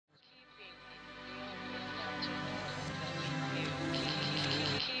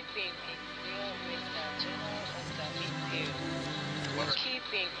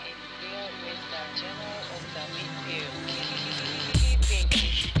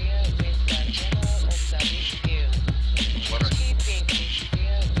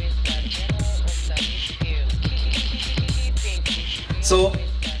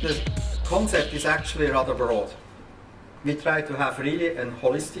concept is actually rather broad. We try to have really a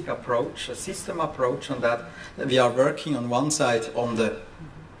holistic approach, a system approach on that. We are working on one side on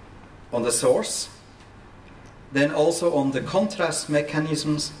the source, then also on the contrast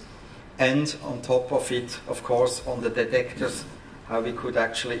mechanisms, and on top of it, of course, on the detectors, how we could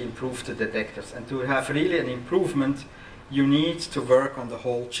actually improve the detectors. And to have really an improvement, you need to work on the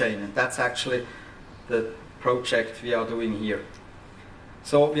whole chain, and that's actually the project we are doing here.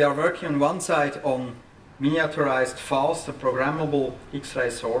 So we are working on one side on miniaturized, fast and programmable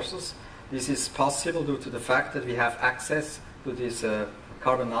X-ray sources. This is possible due to the fact that we have access to these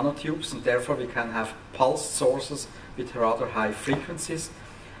carbon nanotubes, and therefore we can have pulsed sources with rather high frequencies.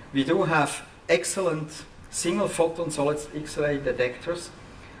 We do have excellent single photon solid X-ray detectors,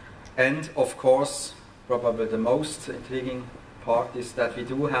 and of course probably the most intriguing part is that we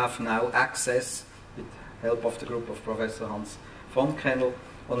do have now access, with help of the group of Professor Hans von Kennel,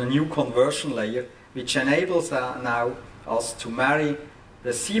 on a new conversion layer which enables now us to marry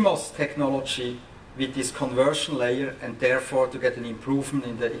the CMOS technology with this conversion layer, and therefore to get an improvement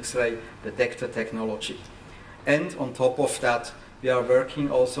in the X-ray detector technology. And on top of that, we are working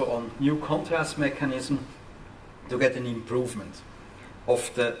also on new contrast mechanism to get an improvement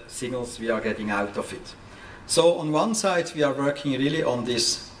of the signals we are getting out of it. So on one side we are working really on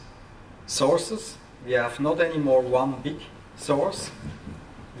these sources. We have not anymore one big source.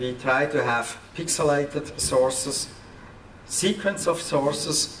 We try to have pixelated sources, sequence of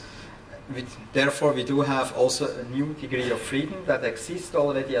sources. Therefore we do have also a new degree of freedom that exists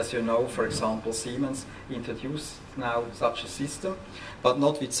already. As you know, for example, Siemens introduced now such a system, but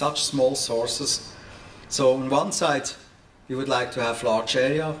not with such small sources. So on one side we would like to have large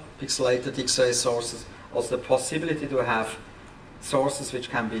area pixelated X-ray sources, also the possibility to have sources which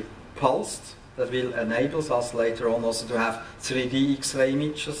can be pulsed. That will enable us later on also to have 3D X-ray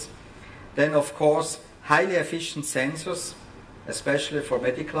images. Then of course highly efficient sensors, especially for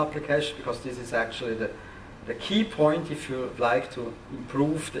medical application, because this is actually the key point. If you like to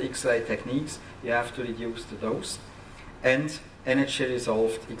improve the X-ray techniques, you have to reduce the dose. And energy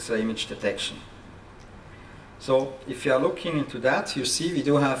resolved X-ray image detection. So if you are looking into that, you see we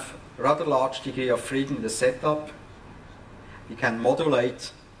do have rather large degree of freedom in the setup. We can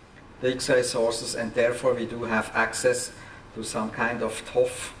modulate the X-ray sources, and therefore we do have access to some kind of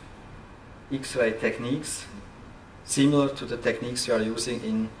tough X-ray techniques, similar to the techniques we are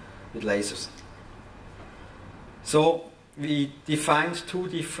using with lasers. So we defined two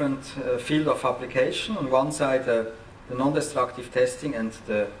different fields of application. On one side the non-destructive testing and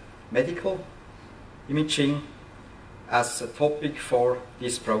the medical imaging as a topic for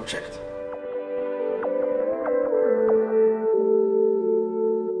this project.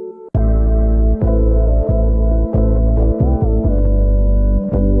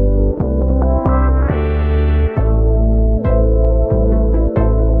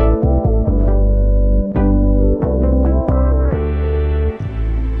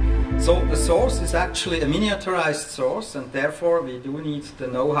 Is actually a miniaturized source, and therefore we do need the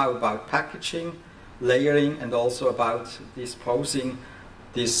know-how about packaging, layering, and also about disposing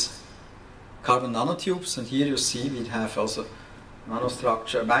these carbon nanotubes. And here you see we have also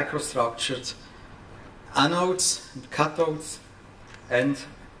microstructured anodes and cathodes, and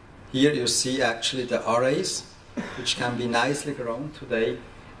here you see actually the arrays which can be nicely grown today,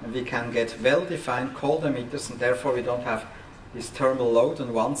 and we can get well-defined cold emitters, and therefore we don't have this thermal load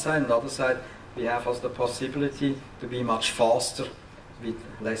on one side, and the other side we have also the possibility to be much faster with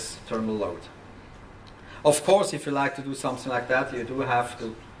less thermal load. Of course, if you like to do something like that, you do have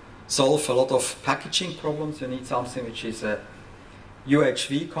to solve a lot of packaging problems. You need something which is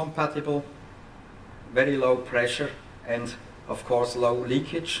UHV compatible, very low pressure, and of course low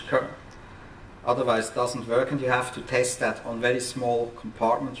leakage. Otherwise it doesn't work, and you have to test that on very small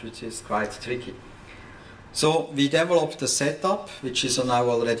compartments, which is quite tricky. So we developed a setup which is now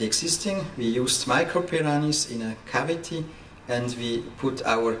already existing. We used micropyrannies in a cavity, and we put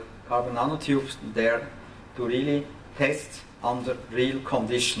our carbon nanotubes there to really test under real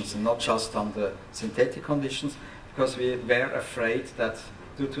conditions and not just under synthetic conditions, because we were afraid that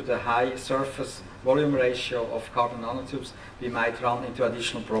due to the high surface volume ratio of carbon nanotubes we might run into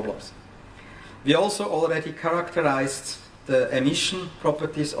additional problems. We also already characterized the emission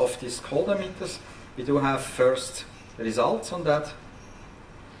properties of these cold emitters. We do have first results on that,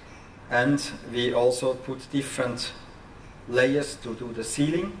 and we also put different layers to do the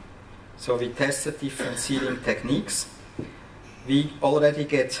sealing. So we tested different sealing techniques. We already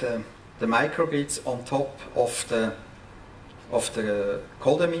get the microgrids on top of the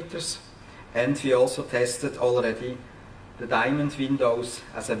cold emitters, and we also tested already the diamond windows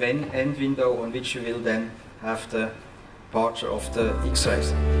as a end window on which you will then have the departure of the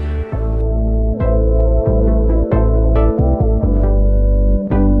X-rays.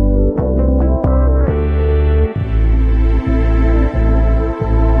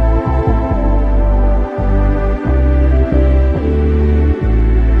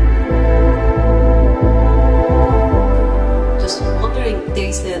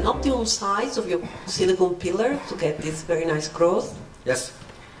 Size of your silicon pillar to get this very nice growth? Yes,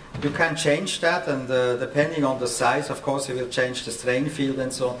 you can change that, and depending on the size, of course, you will change the strain field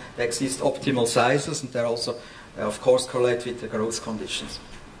and so on. There exist optimal sizes, and they're also, of course, correlate with the growth conditions.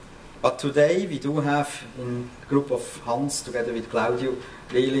 But today we do have, in a group of Hans, together with Claudio,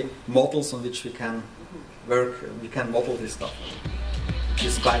 really models on which we can work, we can model this stuff.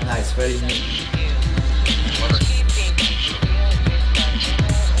 It's quite nice, very neat.